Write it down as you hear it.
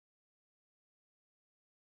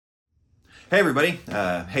Hey everybody,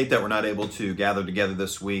 hate that we're not able to gather together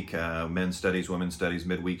this week, men's studies, women's studies,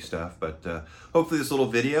 midweek stuff, but hopefully this little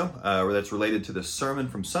video that's related to the sermon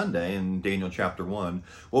from Sunday in Daniel chapter 1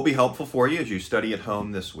 will be helpful for you as you study at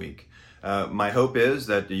home this week. My hope is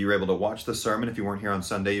that you were able to watch the sermon. If you weren't here on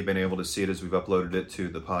Sunday, you've been able to see it as we've uploaded it to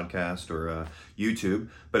the podcast or YouTube.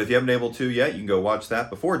 But if you haven't been able to yet, you can go watch that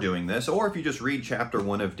before doing this. Or if you just read chapter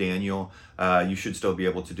 1 of Daniel, you should still be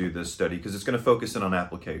able to do this study because it's going to focus in on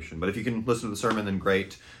application. But if you can listen to the sermon, then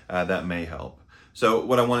great. That may help. So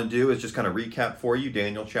what I want to do is just kind of recap for you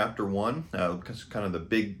Daniel chapter 1, kind of the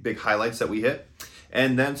big highlights that we hit.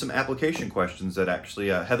 And then some application questions that actually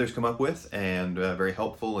Heather's come up with, and very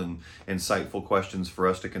helpful and insightful questions for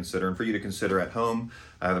us to consider and for you to consider at home,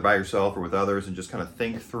 either by yourself or with others, and just kind of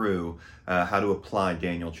think through how to apply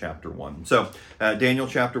Daniel chapter 1. So Daniel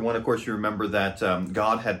chapter 1, of course, you remember that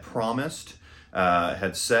God had promised,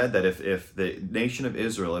 had said that if the nation of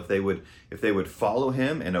Israel, if they would follow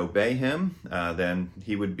him and obey him, then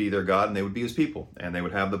he would be their God and they would be his people and they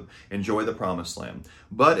would enjoy the promised land.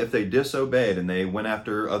 But if they disobeyed and they went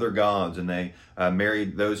after other gods and they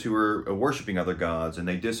married those who were worshiping other gods and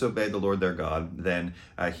they disobeyed the Lord their God, then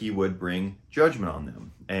he would bring judgment on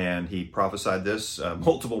them. And he prophesied this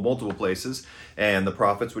multiple places, and the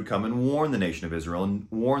prophets would come and warn the nation of Israel and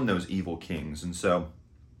warn those evil kings. And so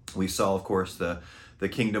we saw, of course, the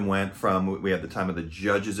kingdom went from, we had the time of the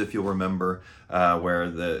judges, if you'll remember, where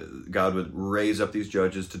God would raise up these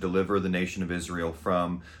judges to deliver the nation of Israel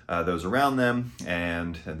from those around them,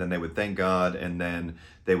 and then they would thank God, and then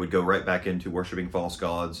they would go right back into worshiping false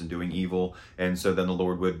gods and doing evil, and so then the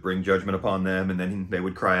Lord would bring judgment upon them, and then they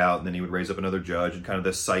would cry out, and then he would raise up another judge, and kind of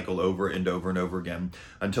this cycle over and over and over again,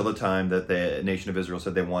 until the time that the nation of Israel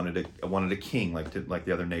said they wanted a king like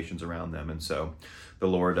the other nations around them. And so the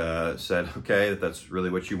Lord said, okay, if that's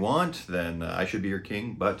really what you want, then I should be your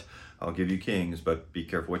king, but I'll give you kings, but be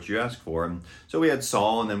careful what you ask for. And so we had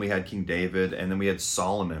Saul, and then we had King David, and then we had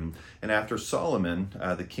Solomon. And after Solomon,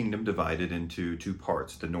 the kingdom divided into two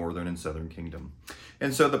parts, the northern and southern kingdom.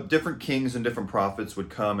 And so the different kings and different prophets would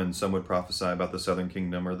come, and some would prophesy about the southern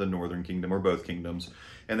kingdom or the northern kingdom or both kingdoms.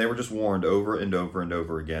 And they were just warned over and over and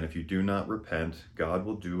over again, if you do not repent, God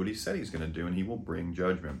will do what he said he's going to do, and he will bring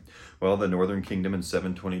judgment. Well, the northern kingdom in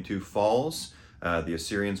 722 falls. The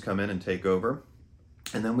Assyrians come in and take over.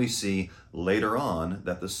 And then we see later on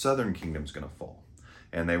that the southern kingdom's going to fall.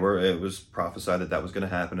 And it was prophesied that was going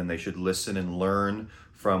to happen, and they should listen and learn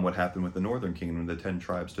from what happened with the northern kingdom, the 10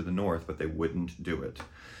 tribes to the north, but they wouldn't do it.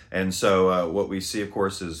 And so what we see, of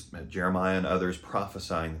course, is Jeremiah and others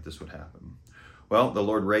prophesying that this would happen. Well, the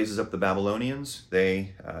Lord raises up the Babylonians,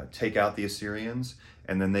 they take out the Assyrians,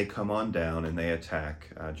 and then they come on down and they attack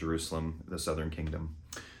Jerusalem, the southern kingdom,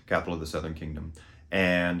 capital of the southern kingdom.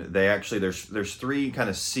 And they actually, there's three kind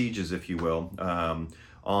of sieges, if you will,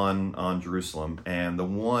 on Jerusalem. And the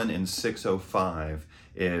one in 605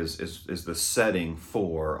 is the setting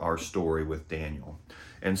for our story with Daniel.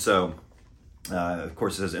 And so, of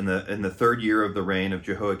course, it says, in the third year of the reign of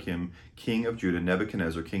Jehoiakim, king of Judah,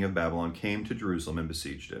 Nebuchadnezzar, king of Babylon, came to Jerusalem and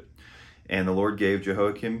besieged it. And the Lord gave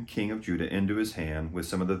Jehoiakim, king of Judah, into his hand with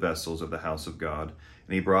some of the vessels of the house of God.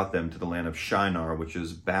 And he brought them to the land of Shinar, which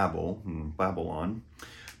is Babylon,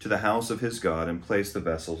 to the house of his God, and placed the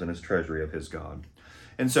vessels in his treasury of his God.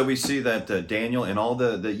 And so we see that Daniel and all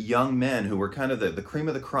the young men who were kind of the cream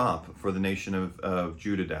of the crop for the nation of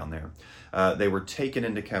Judah down there, they were taken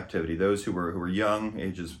into captivity. Those who were young,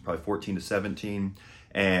 ages probably 14 to 17,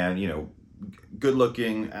 and, good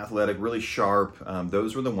looking, athletic, really sharp.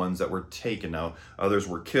 Those were the ones that were taken. Now, others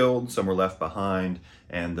were killed, some were left behind,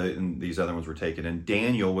 and these other ones were taken. And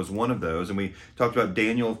Daniel was one of those. And we talked about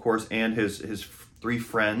Daniel, of course, and his three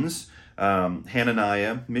friends,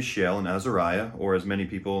 Hananiah, Mishael, and Azariah, or as many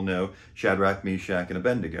people know, Shadrach, Meshach, and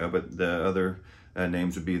Abednego, but the other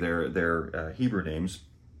names would be their Hebrew names.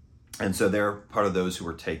 And so they're part of those who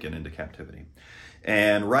were taken into captivity.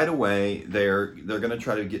 And right away, they're going to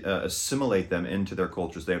try to assimilate them into their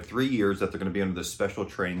cultures. They have 3 years that they're going to be under this special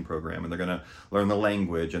training program, and they're going to learn the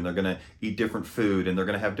language, and they're going to eat different food, and they're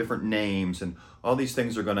going to have different names, and all these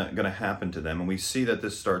things are going to happen to them. And we see that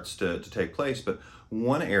this starts to take place. But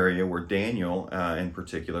one area where Daniel in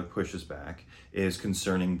particular pushes back is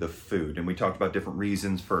concerning the food. And we talked about different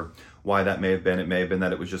reasons for why that may have been. It may have been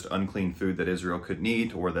that it was just unclean food that Israel couldn't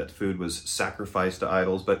eat, or that food was sacrificed to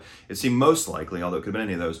idols. But it seemed most likely, although it could have been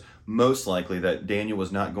any of those, most likely that Daniel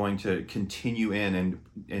was not going to continue in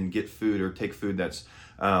and get food or take food that's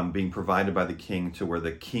being provided by the king, to where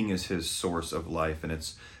the king is his source of life, and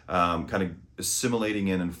it's kind of assimilating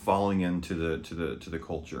in and falling into the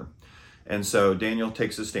culture. And so Daniel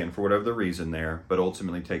takes his stand for whatever the reason there, but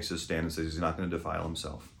ultimately takes his stand and says he's not going to defile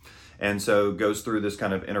himself. And so goes through this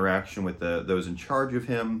kind of interaction with those in charge of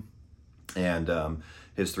him and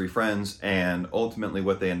his three friends. And ultimately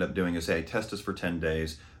what they end up doing is, hey, test us for 10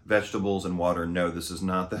 days. Vegetables and water, no, this is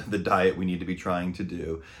not the diet we need to be trying to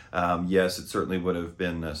do. Yes, it certainly would have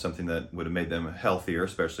been something that would have made them healthier,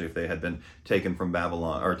 especially if they had been taken from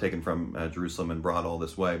Babylon or taken from Jerusalem and brought all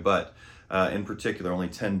this way. But in particular, only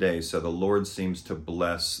 10 days. So the Lord seems to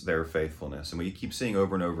bless their faithfulness. And we keep seeing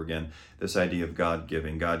over and over again this idea of God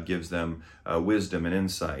giving. God gives them wisdom and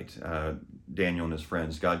insight. Daniel and his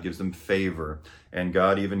friends, God gives them favor. And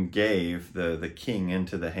God even gave the king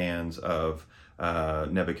into the hands of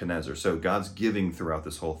Nebuchadnezzar. So God's giving throughout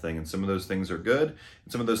this whole thing, and some of those things are good,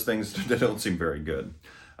 and some of those things don't seem very good.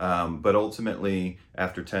 But ultimately,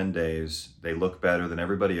 after 10 days, they look better than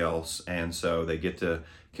everybody else, and so they get to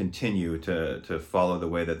continue to follow the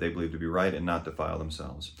way that they believe to be right and not defile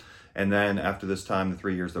themselves. And then after this time, the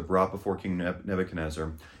 3 years, they're brought before King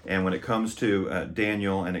Nebuchadnezzar. And when it comes to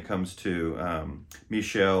Daniel and it comes to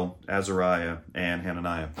Mishael, Azariah, and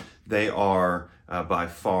Hananiah, they are by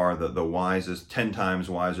far the wisest, 10 times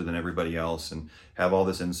wiser than everybody else, and have all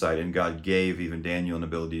this insight. And God gave even Daniel an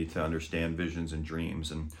ability to understand visions and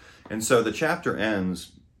dreams. And so the chapter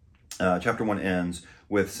ends, chapter 1 ends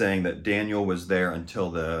with saying that Daniel was there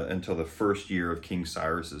until the first year of King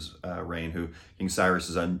Cyrus's reign. Who King Cyrus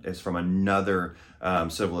is from another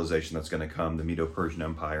civilization that's going to come, the Medo-Persian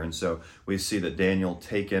Empire. And so we see that Daniel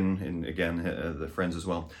taken, and again the friends as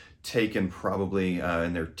well, taken probably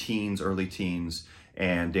in their teens, early teens,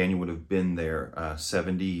 and Daniel would have been there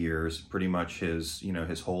 70 years, pretty much his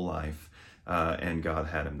whole life. And God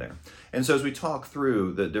had him there. And so as we talk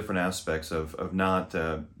through the different aspects of not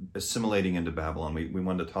assimilating into Babylon, we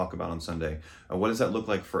wanted to talk about on Sunday, what does that look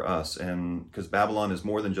like for us? And because Babylon is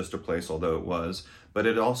more than just a place, although it was, but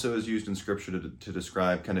it also is used in Scripture to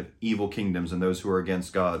describe kind of evil kingdoms and those who are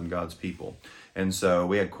against God and God's people. And so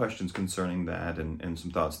we had questions concerning that and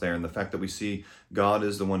some thoughts there. And the fact that we see God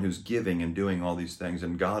is the one who's giving and doing all these things,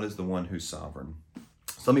 and God is the one who's sovereign.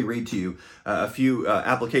 So let me read to you a few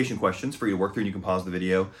application questions for you to work through. And you can pause the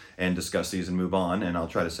video and discuss these and move on. And I'll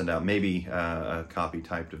try to send out maybe a copy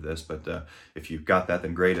typed of this. But if you've got that,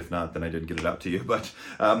 then great. If not, then I didn't get it out to you. But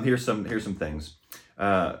here's some things.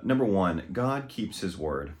 Number one, God keeps his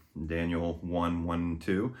word. Daniel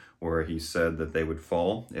 1:1-2, where he said that they would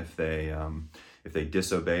fall if they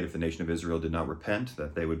disobeyed, if the nation of Israel did not repent,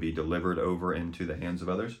 that they would be delivered over into the hands of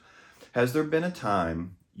others. Has there been a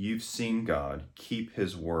time you've seen God keep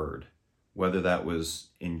his word, whether that was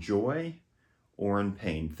in joy or in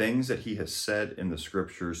pain, things that he has said in the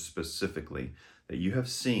Scriptures specifically that you have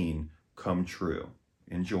seen come true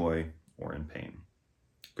in joy or in pain?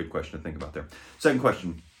 Good question to think about there. Second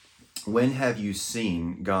question, when have you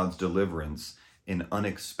seen God's deliverance in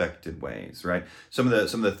unexpected ways, right? Some of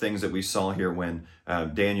the things that we saw here when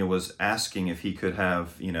Daniel was asking if he could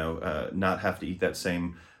have, not have to eat that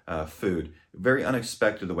same food. Very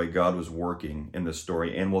unexpected the way God was working in this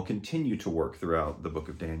story, and will continue to work throughout the book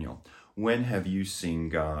of Daniel. When have you seen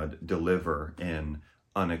God deliver in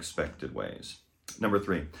unexpected ways? Number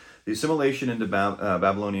three, the assimilation into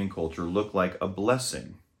Babylonian culture looked like a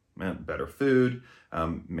blessing. Better food,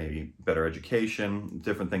 maybe better education,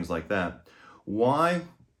 different things like that. Why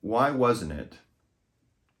wasn't it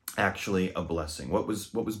actually a blessing? What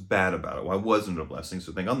was bad about it? Why wasn't it a blessing?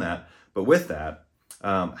 So think on that. But with that,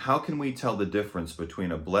 how can we tell the difference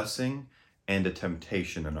between a blessing and a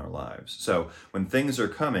temptation in our lives? So when things are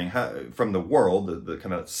coming from the world, the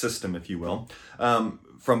kind of system, if you will,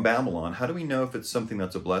 from Babylon, how do we know if it's something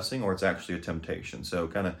that's a blessing or it's actually a temptation? So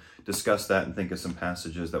kind of discuss that and think of some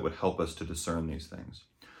passages that would help us to discern these things.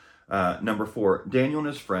 Number four, Daniel and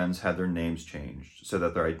his friends had their names changed so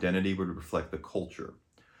that their identity would reflect the culture.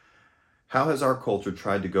 How has our culture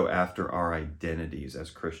tried to go after our identities as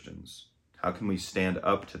Christians? How can we stand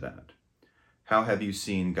up to that? How have you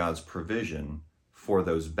seen God's provision for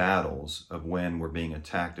those battles of when we're being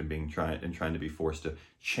attacked and trying to be forced to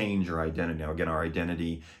change our identity? Now, again, our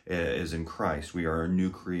identity is in Christ. We are a new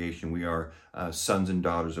creation. We are sons and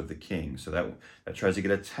daughters of the King. So that tries to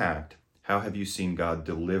get attacked. How have you seen God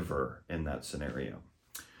deliver in that scenario?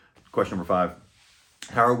 Question number five.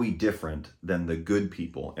 How are we different than the good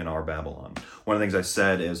people in our Babylon? One of the things I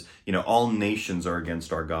said is, all nations are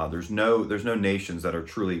against our God. There's no nations that are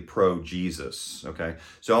truly pro-Jesus, okay?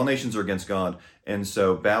 So all nations are against God. And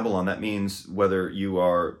so Babylon, that means whether you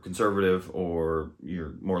are conservative or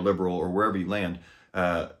you're more liberal or wherever you land,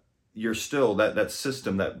 you're still, that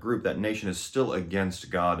system, that group, that nation is still against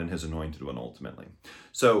God and his anointed one ultimately.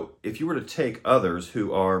 So if you were to take others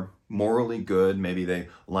who are morally good. Maybe they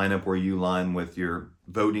line up where you line with your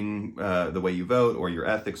voting, the way you vote, or your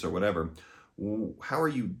ethics, or whatever. How are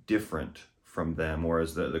you different from them? Or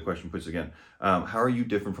as the question puts again, how are you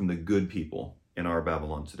different from the good people in our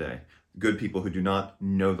Babylon today? Good people who do not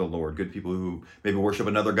know the Lord, good people who maybe worship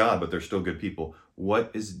another God, but they're still good people.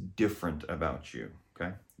 What is different about you?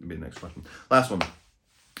 Okay, that'll be the next question. Last one.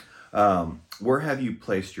 Where have you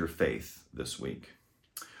placed your faith this week?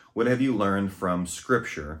 What have you learned from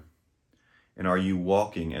Scripture? And are you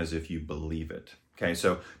walking as if you believe it? Okay,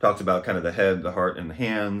 so talked about kind of the head, the heart, and the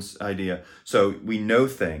hands idea. So we know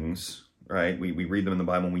things, right? We read them in the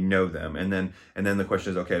Bible and we know them. And then the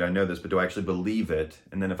question is, okay, I know this, but do I actually believe it?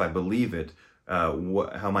 And then if I believe it, how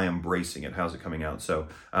am I embracing it? How's it coming out? So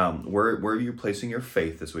where are you placing your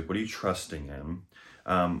faith this week? What are you trusting in?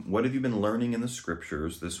 What have you been learning in the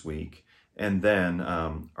Scriptures this week? And then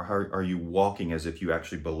how are you walking as if you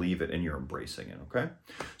actually believe it and you're embracing it, okay?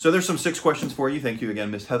 So there's some 6 questions for you. Thank you again,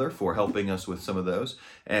 Miss Heather, for helping us with some of those.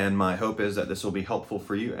 And my hope is that this will be helpful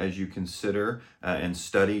for you as you consider and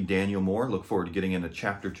study Daniel more. Look forward to getting into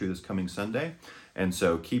chapter 2 this coming Sunday. And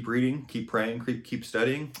so keep reading, keep praying, keep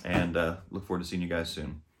studying, and look forward to seeing you guys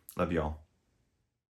soon. Love you all.